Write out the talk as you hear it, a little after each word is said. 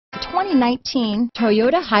2019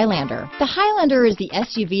 Toyota Highlander. The Highlander is the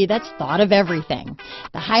SUV that's thought of everything.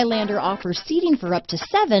 The Highlander offers seating for up to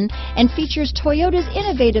 7 and features Toyota's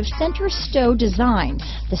innovative center stow design.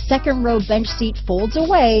 The second row bench seat folds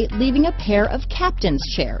away, leaving a pair of captain's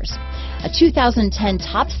chairs. A 2010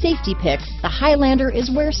 top safety pick, the Highlander is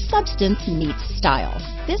where substance meets style.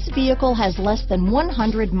 This vehicle has less than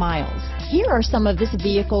 100 miles. Here are some of this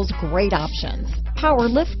vehicle's great options: power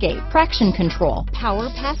liftgate, traction control, power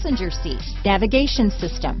passenger seat, navigation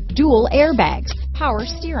system, dual airbags, power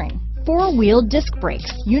steering, 4-wheel disc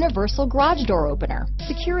brakes, universal garage door opener,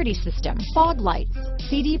 security system, fog lights,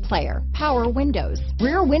 CD player, power windows,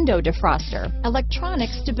 rear window defroster, electronic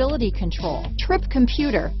stability control, trip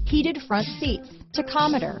computer, heated front seats,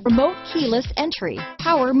 tachometer, remote keyless entry,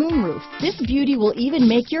 power moonroof. This beauty will even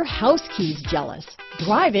make your house keys jealous.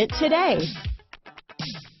 Drive it today.